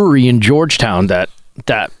great brewery in Georgetown that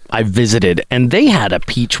I visited, and they had a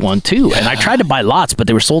peach one too. And I tried to buy lots, but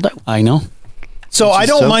they were sold out. I know. So I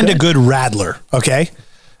don't mind a good Radler, okay?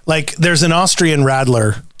 Like there's an Austrian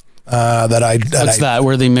Radler What's that?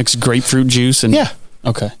 Where they mix grapefruit juice and... Yeah.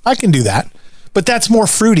 Okay. I can do that. But that's more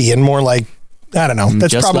fruity and more like, I don't know.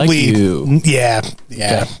 That's just probably... like you. Yeah.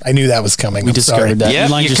 Okay. I knew that was coming. We discovered that. Yeah,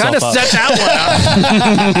 you kind of set that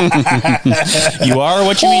one up. You are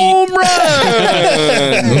what you eat. Home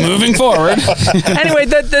run! Moving forward. Anyway,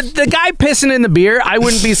 the guy pissing in the beer, I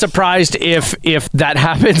wouldn't be surprised if that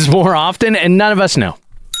happens more often, and none of us know.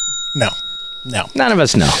 No. None of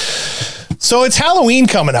us know. So it's Halloween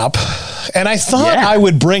coming up, and I thought I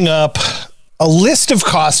would bring up a list of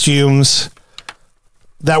costumes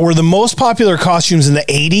that were the most popular costumes in the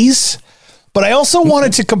 80s, but I also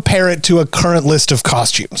wanted to compare it to a current list of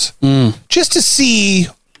costumes, just to see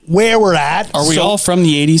where we're at. Are we all from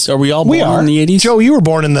the 80s? Are we all born in the 80s? Joe, you were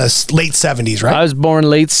born in the late 70s, right? I was born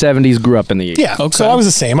late 70s, grew up in the 80s. Yeah, okay. So I was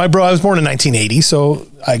the same. I was born in 1980, so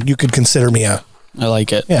you could consider me a... I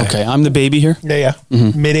like it. Yeah. Okay, I'm the baby here. Yeah.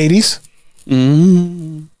 Mid-80s?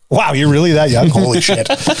 Wow, you're really that young? Holy shit.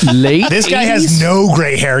 Late This guy 80s? has no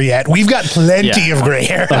gray hair yet. We've got plenty of gray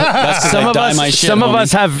hair. Some of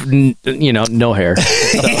us have, no hair.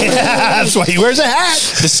 That's why he wears a hat.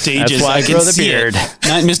 The stages. That's why I grow the beard.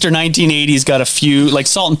 Mr. 1980's got a few, like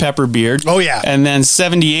salt and pepper beard. Oh, yeah. And then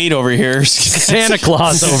 78 over here. Santa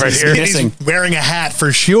Claus over here. He's wearing a hat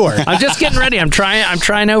for sure. I'm just getting ready. I'm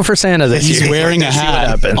trying out for Santa this year. He's wearing a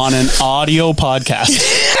hat on an audio podcast.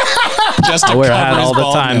 Just to I wear a hat cover his all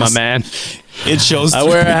the time, my baldness. man. It shows. I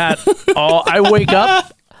wear a hat.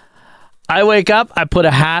 I wake up, I put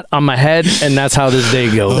a hat on my head, and that's how this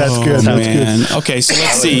day goes. That's good. That's good. Okay, so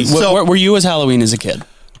let's see. Where were you as Halloween as a kid?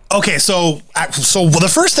 Okay, so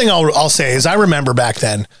the first thing I'll say is I remember back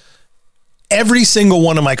then, every single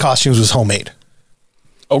one of my costumes was homemade.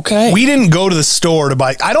 Okay. We didn't go to the store to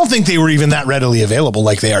buy. I don't think they were even that readily available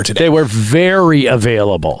like they are today. They were very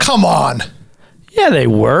available. Come on. Yeah, they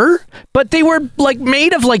were, but they were like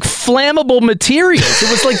made of like flammable materials. It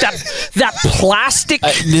was like that plastic.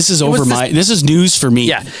 This is this is news for me.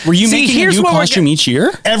 Yeah. Were you making a new costume each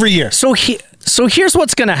year? Every year. So here's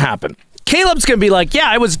what's going to happen. Caleb's going to be like, yeah,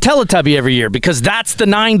 I was a Teletubby every year because that's the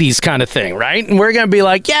 90s kind of thing, right? And we're going to be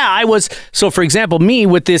like, yeah, I was. So for example, me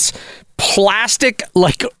with this plastic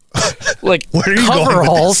like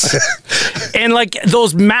coveralls and like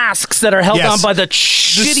those masks that are held on by the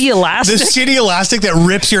shitty elastic. The shitty elastic that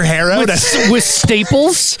rips your hair out with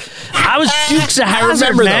staples. I was Dukes of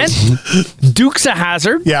Hazzard, man. Dukes of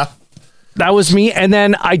Hazzard. Yeah. That was me. And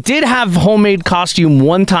then I did have homemade costume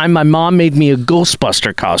one time. My mom made me a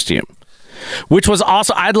Ghostbuster costume, which was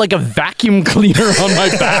also, I had like a vacuum cleaner on my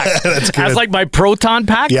back. That's good. As like my proton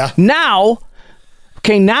pack. Yeah. Now,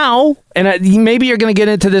 and maybe you're going to get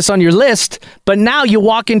into this on your list, but now you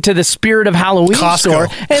walk into the Spirit of Halloween store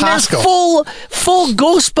and there's full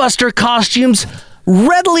Ghostbuster costumes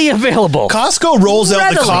readily available. Costco rolls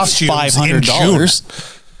out the costumes in June.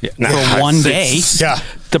 For one day. Yeah.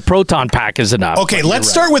 The proton pack is enough. Okay, let's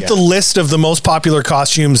start with the list of the most popular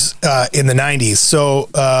costumes in the 90s. So,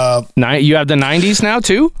 you have the 90s now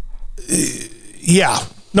too? Yeah.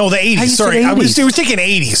 No, the 80s. Sorry. I was thinking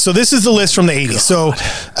 80s. So this is the list from the 80s. So,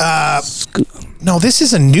 no, this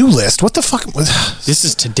is a new list. What the fuck? This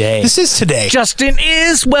is today. This is today. Justin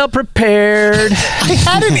is well prepared. I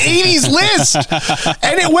had an 80s list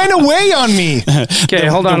and it went away on me. Okay,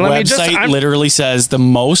 hold on. The Let me just. website literally says the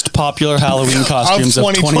most popular Halloween costumes of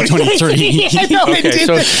 2023. I know, Okay,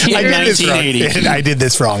 so I did this 1980. wrong. I did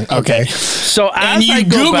this wrong. Okay. So And as you I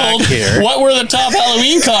go back Googled here, what were the top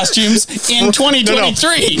Halloween costumes in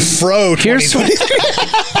 2023. Fro Here's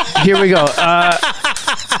 2023. here we go.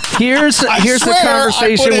 Here's the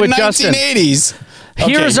conversation with Justin. 1980s.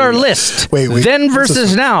 Here's our list. Wait. Then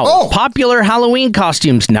versus now. Oh. Popular Halloween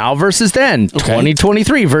costumes now versus then.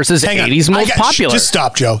 2023 versus Hang on. 80s most popular. Just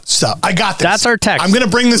stop, Joe. Stop. I got this. That's our text. I'm going to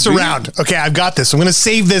bring this around. Okay, I've got this. I'm going to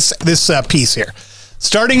save this piece here.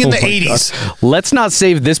 Starting in the 80s. God. Let's not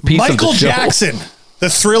save this piece Michael of the show. Jackson, the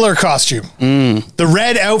Thriller costume. The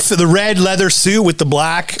red outfit, the red leather suit with the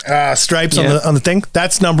black stripes on the thing.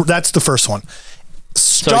 That's the first one.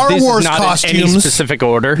 Star Wars costumes. In any specific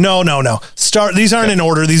order. No. These aren't in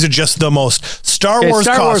order. These are just the most. Star Wars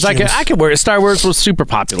costumes. I could wear it. Star Wars was super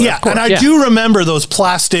popular. Yeah, and I do remember those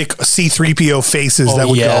plastic C-3PO faces that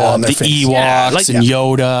would go on their the face. Ewoks and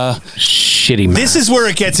Yoda. Shitty man. This is where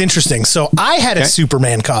it gets interesting. So I had a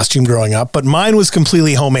Superman costume growing up, but mine was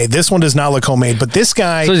completely homemade. This one does not look homemade, but this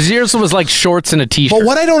guy... So yours was like shorts and a t-shirt. But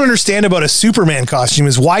what I don't understand about a Superman costume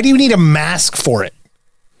is why do you need a mask for it?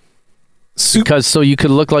 Because so you could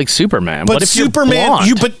look like Superman. But what if Superman,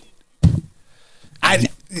 you're blonde?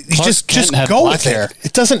 just Kent go black with hair. it.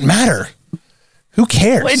 It doesn't matter. Who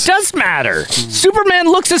cares? It does matter. Superman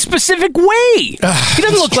looks a specific way. He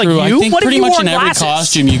doesn't look like True. you. I think What if pretty you much wore in every glasses?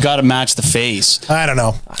 costume you got to match the face. I don't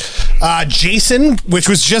know. Jason, which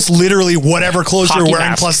was just literally whatever clothes Hockey you're wearing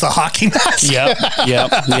mask. plus the hockey mask. Yep.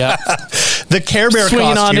 The Care Bear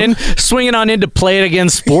Swinging on in to play it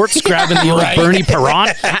against sports, grabbing the old Right. Bernie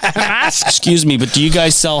Perrant mask. Excuse me, but do you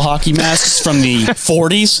guys sell hockey masks from the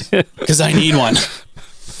 40s? Because I need one.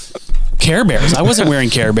 Care Bears. I wasn't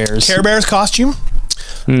wearing Care Bears. Care Bear's costume.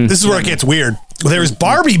 This is where it gets weird. There was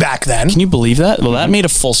Barbie back then. Can you believe that? Well, that made a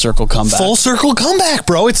full circle comeback. Full circle comeback,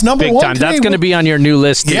 bro. It's number Big one. time. That's today. going to be on your new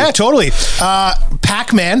list, too. Yeah, totally.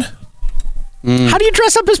 Pac-Man. How do you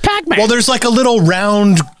dress up as Pac-Man? Well, there's like a little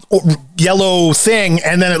round yellow thing,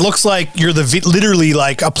 and then it looks like you're literally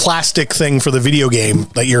like a plastic thing for the video game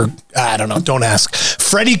that you're. I don't know. Don't ask.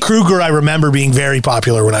 Freddy Krueger, I remember being very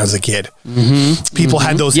popular when I was a kid. People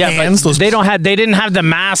had those hands. But they didn't have the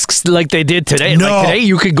masks like they did today. No. Like today,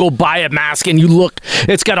 you could go buy a mask and you look.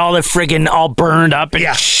 It's got all the friggin' all burned up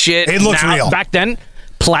and shit. It looks real. Back then,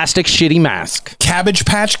 plastic shitty mask. Cabbage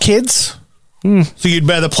Patch Kids. So you'd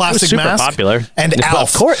buy the plastic Super mask. popular. And Well,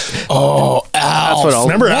 Alf. of course. Oh, Alf. That's what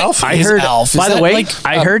Remember Alf? I is heard. Alf? Is By the that way, like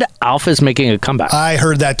I heard Alf is making a comeback. I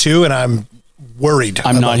heard that too, and I'm worried.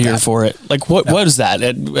 I'm not about here that. for it. Like, what is that?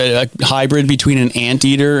 A hybrid between an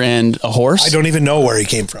anteater and a horse? I don't even know where he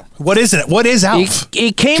came from. What is it? What is Alf?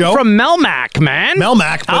 He came Joe? from Melmac, man.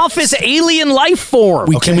 Melmac, but- Alf is alien life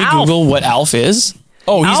form. Can we Alf. Google what Alf is?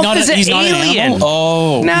 Oh, he's Alf not. is He's an not an alien. animal.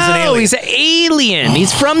 Oh, No, he's an alien.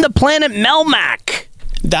 He's from the planet Melmac.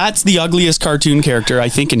 that's the ugliest cartoon character I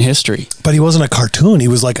think in history. But he wasn't a cartoon. He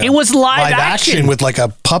was like a It was live action. with like a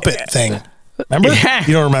puppet thing. Remember? Yeah.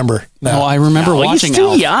 You don't remember? No, I remember watching He's too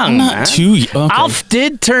Alf. young. I'm not man. too young. Okay. Alf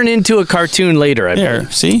did turn into a cartoon later, I There,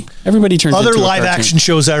 believe. see? Everybody turns Other into a live cartoon. action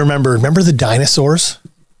shows I remember. Remember the dinosaurs?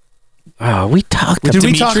 Oh, we talked Did about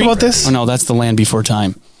we talk about this? Oh, no, that's The Land Before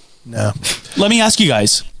Time. No. Let me ask you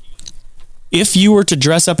guys. If you were to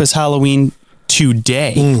dress up as Halloween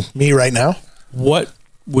today, Me right now? what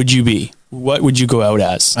would you be? What would you go out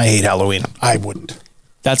as? I hate Halloween. I wouldn't.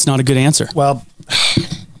 That's not a good answer. Well, I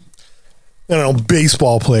don't know,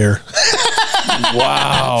 baseball player.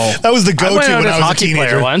 Wow. That was the I go-to went out when as I was a hockey player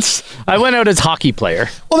teenager. once. I went out as hockey player.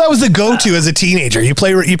 Well, that was the go-to as a teenager. You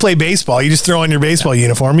play baseball. You just throw on your baseball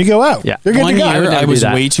uniform. You go out. Yeah. You're good One to go. year, never I do was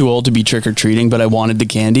that. way too old to be trick-or-treating, but I wanted the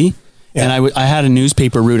candy. Yeah. And I had a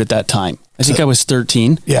newspaper route at that time. I think I was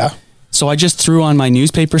 13. Yeah. So I just threw on my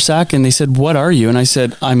newspaper sack and they said, "What are you?" And I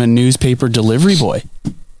said, "I'm a newspaper delivery boy."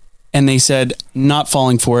 And they said, "Not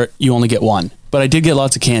falling for it. You only get one." But I did get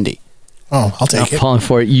lots of candy. Oh, I'll take it. Falling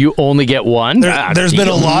for it. You only get one. There's been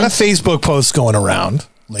a lot of Facebook posts going around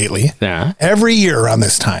lately. Yeah. Every year around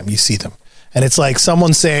this time, you see them. And it's like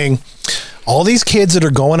someone saying, all these kids that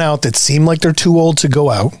are going out that seem like they're too old to go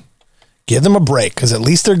out, give them a break, because at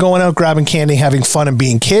least they're going out grabbing candy, having fun, and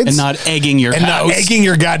being kids. And not egging your house. And not egging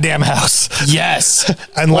your goddamn house. Yes.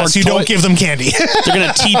 Unless you don't give them candy. They're going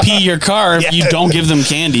to TP your car if you don't give them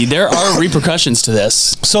candy. There are repercussions to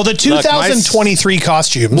this. So the 2023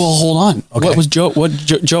 costumes. Well, hold on. Okay. What was Joe?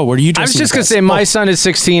 Joe, what are you dressing I was just up going to as? say, my son is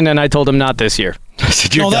 16, and I told him not this year. I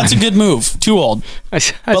said, No, that's a good move. Too old. I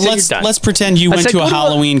But said, let's pretend you went said, to a go to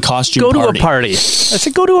Halloween costume Go party. to a party. I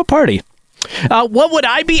said, go to a party. What would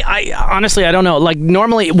I be? Honestly, I don't know. Like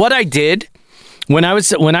normally, what I did when I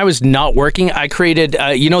was not working, I created,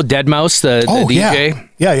 Deadmau5, the DJ.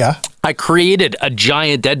 Yeah. I created a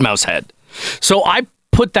giant Deadmau5 head. So I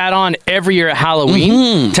put that on every year at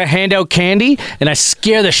Halloween to hand out candy, and I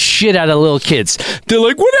scare the shit out of little kids. They're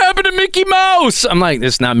like, "What happened to Mickey Mouse?" I'm like,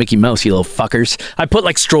 "It's not Mickey Mouse, you little fuckers." I put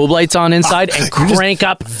like strobe lights on inside and crank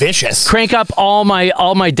up all my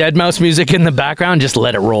Deadmau5 music in the background. Just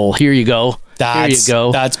let it roll. Here you go. Here you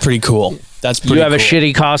go. That's pretty cool. That's pretty You have cool. a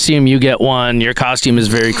shitty costume, you get one. Your costume is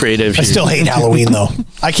very creative. I still hate Halloween, though.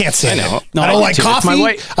 I can't stand it. No, I don't like coffee.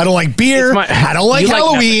 I don't like beer. I don't like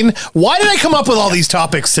Halloween. Why did I come up with all these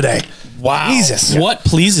topics today? Wow. Jesus. What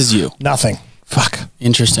pleases you? Nothing. Fuck.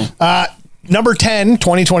 Interesting. Number 10,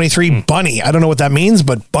 2023, Bunny. I don't know what that means,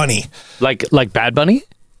 but Bunny. Like Bad Bunny?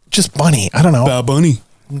 Just Bunny. I don't know. Bad Bunny.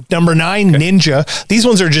 Number 9, Ninja. These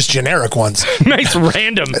ones are just generic ones. Nice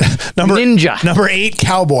random. Ninja. Number 8,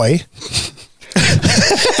 Cowboy.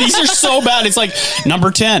 These are so bad. It's like number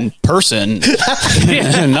 10, person.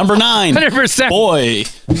 Number 9, 100%. boy.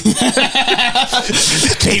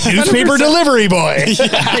 Tape newspaper delivery boy.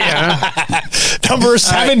 Yeah. Number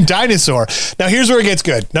 7, Dinosaur. Now here's where it gets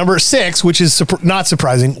good. Number 6, which is not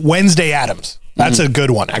surprising, Wednesday Addams. That's a good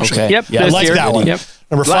one, actually. Okay. Yep. Yeah, I this like year. that one. Yep.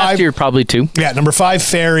 Number 5. Last year, probably 2. Yeah, number 5,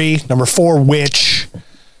 Fairy. Number 4, Witch.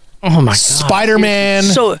 Oh my God. Spider-Man.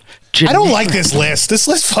 So I don't like this list. This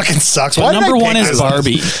list fucking sucks. But Why did I number pick 1 is this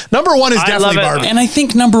Barbie. list? Number 1 is I definitely love it. Barbie. And I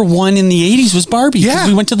think number 1 in the 80s was Barbie. Yeah.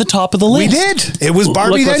 We went to the top of the We list. did. It was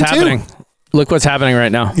Barbie Look what's then happening. too. Look what's happening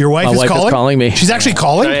right now. Your wife, My is calling me. She's actually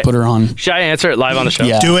calling? Put her on. Should I answer it live on the show?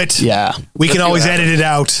 Yeah. Do it. Yeah. We can always edit it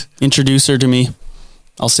out. Introduce her to me.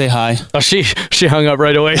 I'll say hi. Oh, she hung up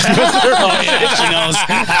right away. Oh, yeah, she knows.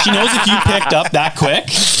 She knows if you picked up that quick,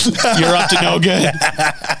 you're up to no good.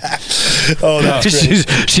 Oh, no.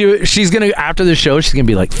 she's gonna, after the show, she's gonna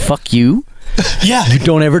be like, "Fuck you. Yeah. You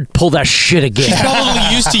don't ever pull that shit again."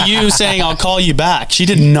 Probably used to you saying, "I'll call you back." She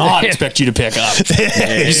did not expect you to pick up.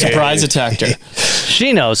 You surprise attacked her.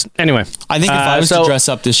 She knows. Anyway, I think if I was to dress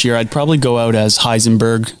up this year, I'd probably go out as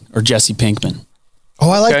Heisenberg or Jesse Pinkman.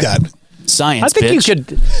 Oh, I like Okay. that. Science, I think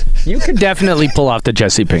bitch. you could definitely pull off the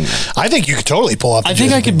Jesse Pinkman. I think you could totally pull off the I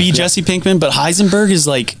think Jesse I could be Pinkman. Jesse Pinkman, but Heisenberg is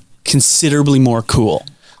like considerably more cool.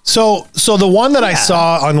 So the one that I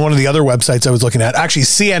saw on one of the other websites I was looking at, actually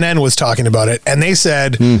CNN was talking about it, and they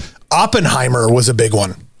said Oppenheimer was a big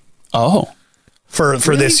one Oh. for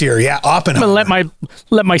this year. Yeah, I'm Oppenheimer. gonna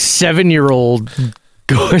let my 7-year-old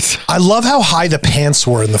go. I love how high the pants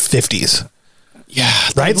were in the 50s. Yeah.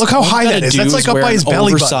 Right? Look how high that is. That's like up by his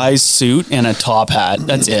belly button. Oversized suit and a top hat.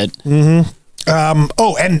 That's it.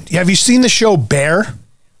 Oh, and have you seen the show Bear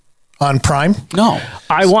on Prime? No.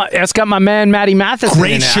 It's got my man Matty Matheson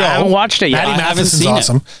Great in it. show. I haven't watched it yet. Matty I haven't Matheson's seen it.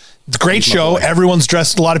 awesome. It's a great show. Everyone's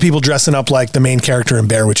dressed. A lot of people dressing up like the main character in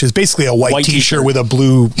Bear, which is basically a white t-shirt with a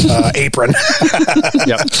blue apron,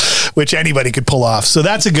 Yep. which anybody could pull off. So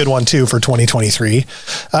that's a good one too for 2023.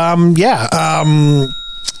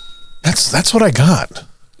 That's what I got.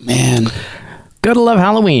 Man. Gotta love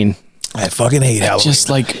Halloween. I fucking hate Halloween. Just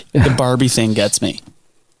like the Barbie thing gets me.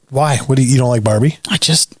 Why? What do you don't like Barbie?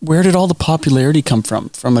 Where did all the popularity come from?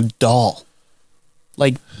 From a doll.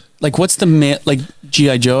 Like what's the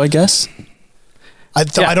G.I. Joe, I guess? I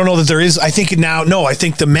don't know that there is. I think now, no, I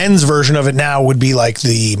think the men's version of it now would be like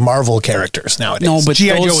the Marvel characters nowadays. No, but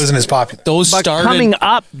G.I. those- Joe isn't as popular. Those But started coming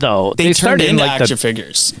up though, they started turned into like action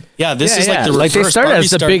figures. Yeah, this is like the like they reverse. started Barbie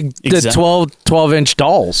as the start- 12-inch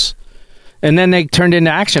dolls. And then they turned into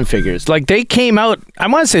action figures. Like they came out, I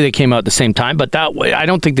want to say they came out at the same time, but that way, I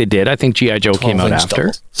don't think they did. I think G.I. Joe came out 12-inch after.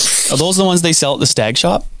 dolls. Are those the ones they sell at the Stag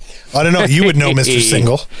Shop? I don't know. You would know, Mr.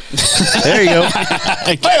 Single. There you go.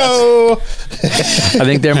 Hi-oh. I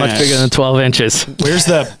think they're much bigger than 12 inches. Where's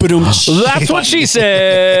the boom? That's what she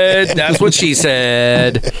said. That's what she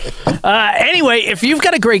said. Anyway, if you've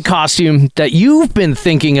got a great costume that you've been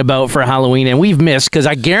thinking about for Halloween and we've missed, because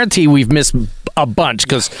I guarantee we've missed a bunch,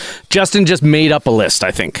 because Justin just made up a list,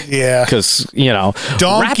 I think. Yeah. Because,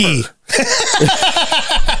 Donkey.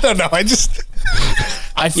 I don't know.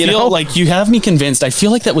 I feel like you have me convinced. I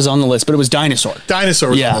feel like that was on the list, but it was dinosaur. Dinosaur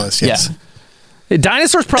was on the list, yes. Yeah.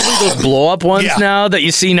 Dinosaur's probably those blow-up ones now that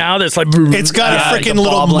you see now. That's like it's got a freaking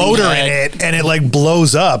little motor in it, and it like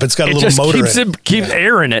blows up. It's got a little motor in it. Keeps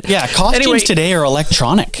air in it. Yeah, costumes today are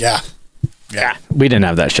electronic. Yeah. We didn't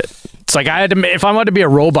have that shit. It's like I had to, if I wanted to be a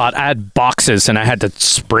robot, I had boxes and I had to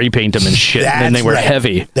spray paint them and shit, and then they were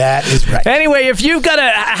heavy. That is right. Anyway, if you've got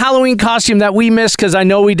a Halloween costume that we missed, because I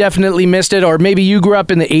know we definitely missed it, or maybe you grew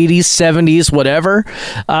up in the 80s, 70s, whatever,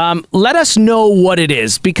 let us know what it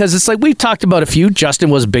is, because it's like we've talked about a few. Justin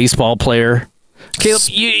was a baseball player. Caleb,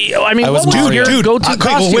 what was your go-to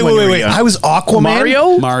costume? Wait. I was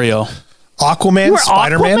Aquaman. Mario. Aquaman,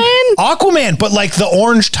 Spider-Man. Aquaman, but like the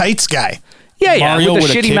orange tights guy. Yeah, Mario with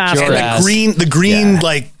the shitty mask. And the green,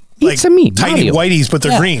 like me, tiny Mario. whiteys, but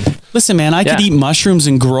they're green. Listen, man, I could eat mushrooms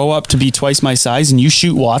and grow up to be twice my size, and you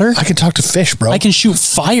shoot water? I can talk to fish, bro. I can shoot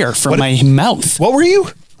fire from my mouth. What were you?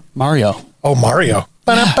 Mario. Oh, Mario.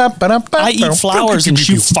 I eat flowers and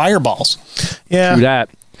shoot fireballs. Yeah. Do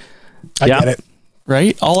that. I get it.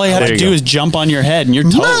 Right? All I have to do is jump on your head and you're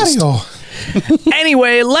toast. Mario.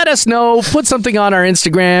 Anyway, let us know. Put something on our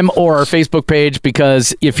Instagram or our Facebook page,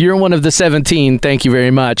 because if you're one of the 17, thank you very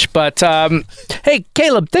much. But hey,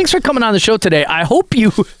 Caleb, thanks for coming on the show today. I hope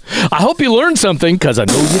you learned something, because I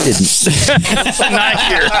know you didn't. Not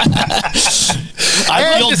here.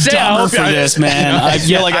 I feel dumber for this, man. I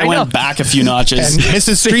feel like I went back a few notches. And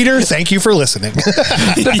Mrs. Streeter, thank you for listening.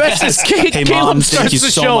 The best is Hey, Mom, thank you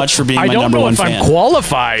so much for being my number one fan. I don't know if I'm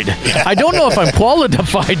qualified. I don't know if I'm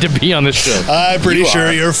qualified to be on the show. I'm pretty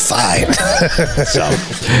sure you're fine. So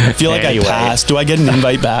I feel like I passed. Do I get an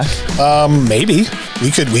invite back? Maybe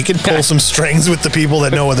we could pull some strings with the people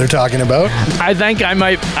that know what they're talking about. I think I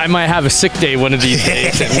might have a sick day one of these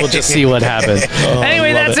days, and we'll just see what happens.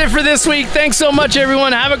 Anyway, that's it for this week. Thanks so much,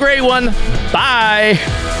 everyone. Have a great one. Bye.